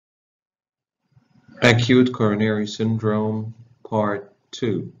Acute coronary syndrome, Part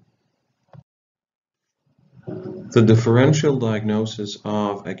 2. The differential diagnosis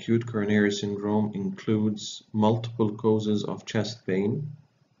of acute coronary syndrome includes multiple causes of chest pain.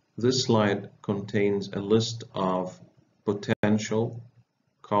 This slide contains a list of potential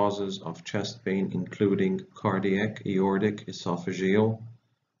causes of chest pain, including cardiac, aortic, esophageal,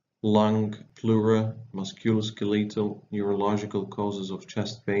 lung, pleura, musculoskeletal, neurological causes of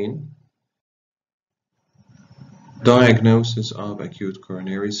chest pain. Diagnosis of acute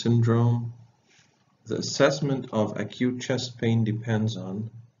coronary syndrome. The assessment of acute chest pain depends on,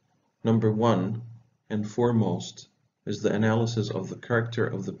 number one and foremost, is the analysis of the character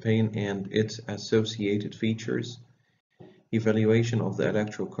of the pain and its associated features, evaluation of the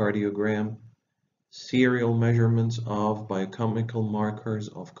electrocardiogram, serial measurements of biochemical markers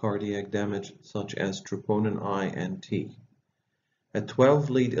of cardiac damage such as troponin I and T. A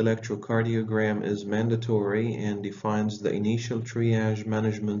 12-lead electrocardiogram is mandatory and defines the initial triage,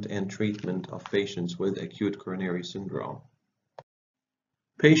 management, and treatment of patients with acute coronary syndrome.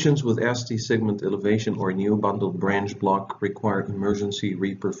 Patients with ST segment elevation or new bundled branch block require emergency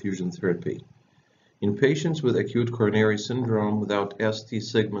reperfusion therapy. In patients with acute coronary syndrome without ST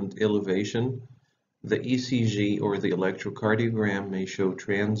segment elevation, the ECG or the electrocardiogram may show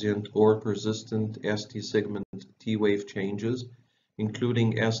transient or persistent ST segment T-wave changes,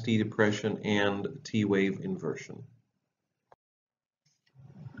 including ST depression and T-wave inversion.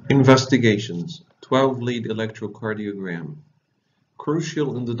 Investigations. 12-lead electrocardiogram.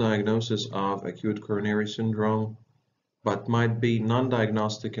 Crucial in the diagnosis of acute coronary syndrome, but might be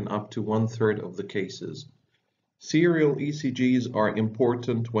non-diagnostic in up to 1/3 of the cases. Serial ECGs are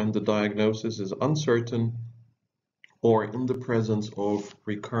important when the diagnosis is uncertain or in the presence of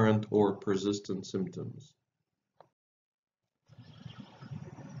recurrent or persistent symptoms.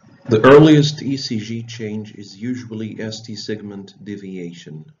 The earliest ECG change is usually ST segment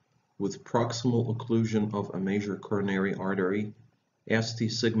deviation. With proximal occlusion of a major coronary artery, ST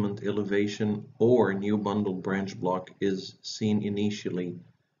segment elevation or new bundle branch block is seen initially,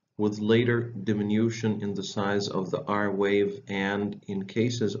 with later diminution in the size of the R wave and, in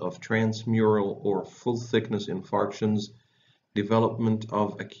cases of transmural or full-thickness infarctions, development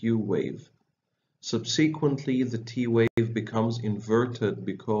of a Q wave. Subsequently, the T wave becomes inverted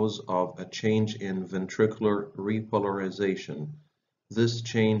because of a change in ventricular repolarization. This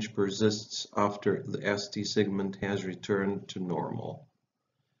change persists after the ST segment has returned to normal.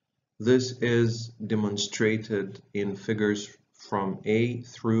 This is demonstrated in figures from A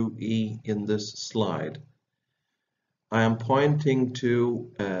through E in this slide. I am pointing to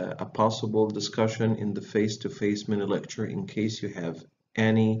a possible discussion in the face-to-face mini lecture in case you have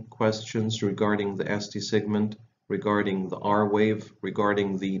any questions regarding the ST segment, regarding the R wave,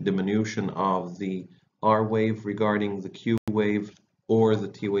 regarding the diminution of the R wave, regarding the Q wave, or the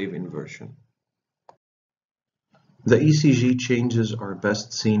T wave inversion. The ECG changes are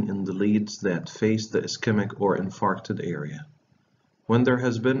best seen in the leads that face the ischemic or infarcted area. When there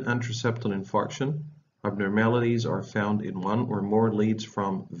has been anteroseptal infarction, abnormalities are found in one or more leads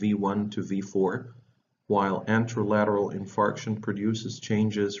from V1 to V4, while anterolateral infarction produces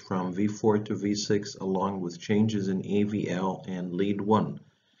changes from V4 to V6 along with changes in AVL and lead 1.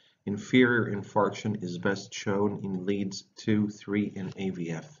 Inferior infarction is best shown in leads 2, 3, and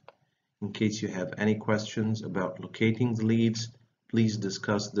AVF. In case you have any questions about locating the leads, please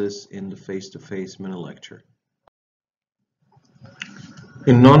discuss this in the face-to-face mini lecture.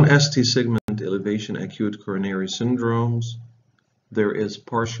 In non-ST segment elevation acute coronary syndromes, there is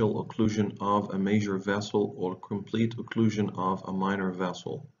partial occlusion of a major vessel or complete occlusion of a minor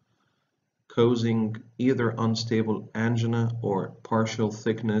vessel, causing either unstable angina or partial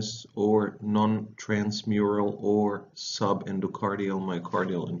thickness or non-transmural or subendocardial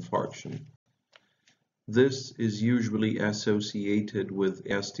myocardial infarction. This is usually associated with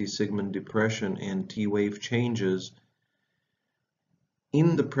ST segment depression and T-wave changes.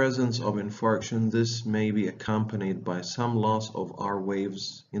 In the presence of infarction, this may be accompanied by some loss of R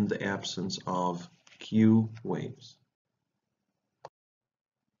waves in the absence of Q waves.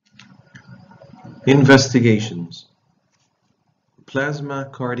 Investigations. Plasma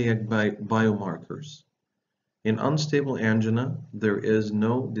cardiac biomarkers. In unstable angina, there is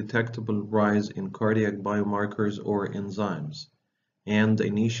no detectable rise in cardiac biomarkers or enzymes, and the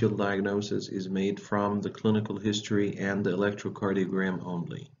initial diagnosis is made from the clinical history and the electrocardiogram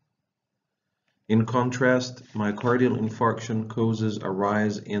only. In contrast, myocardial infarction causes a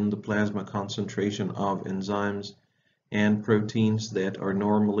rise in the plasma concentration of enzymes and proteins that are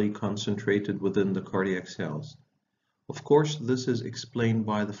normally concentrated within the cardiac cells. Of course, this is explained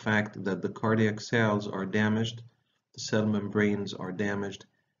by the fact that the cardiac cells are damaged, the cell membranes are damaged,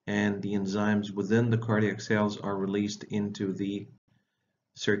 and the enzymes within the cardiac cells are released into the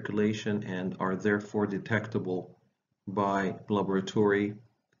circulation and are therefore detectable by laboratory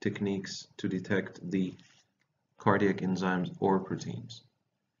techniques to detect the cardiac enzymes or proteins.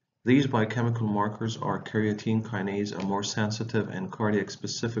 These biochemical markers are creatine kinase. A more sensitive and cardiac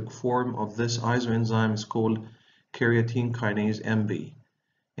specific form of this isoenzyme is called creatine kinase MB,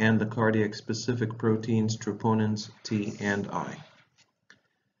 and the cardiac specific proteins troponins T and I.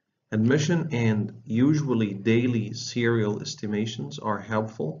 Admission and usually daily serial estimations are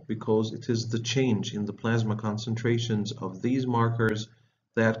helpful because it is the change in the plasma concentrations of these markers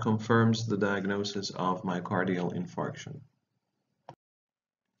that confirms the diagnosis of myocardial infarction.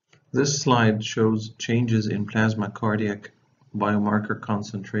 This slide shows changes in plasma cardiac biomarker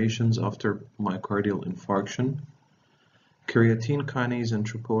concentrations after myocardial infarction. Creatine kinase and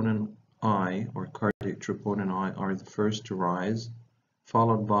troponin I, or cardiac troponin I, are the first to rise,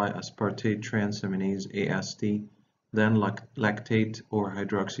 followed by aspartate transaminase AST, then lactate or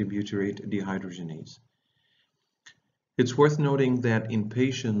hydroxybutyrate dehydrogenase. It's worth noting that in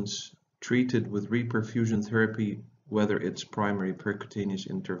patients treated with reperfusion therapy, whether it's primary percutaneous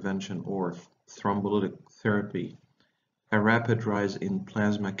intervention or thrombolytic therapy, a rapid rise in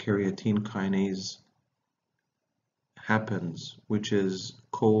plasma creatine kinase happens, which is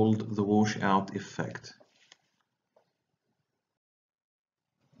called the washout effect.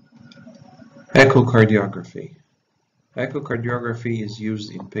 Echocardiography. Echocardiography is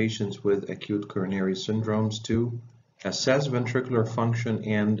used in patients with acute coronary syndromes to assess ventricular function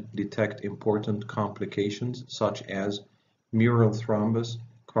and detect important complications such as mural thrombus,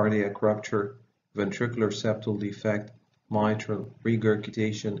 cardiac rupture, ventricular septal defect, mitral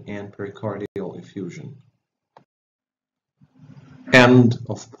regurgitation, and pericardial effusion. End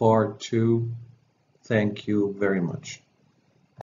of part 2. Thank you very much.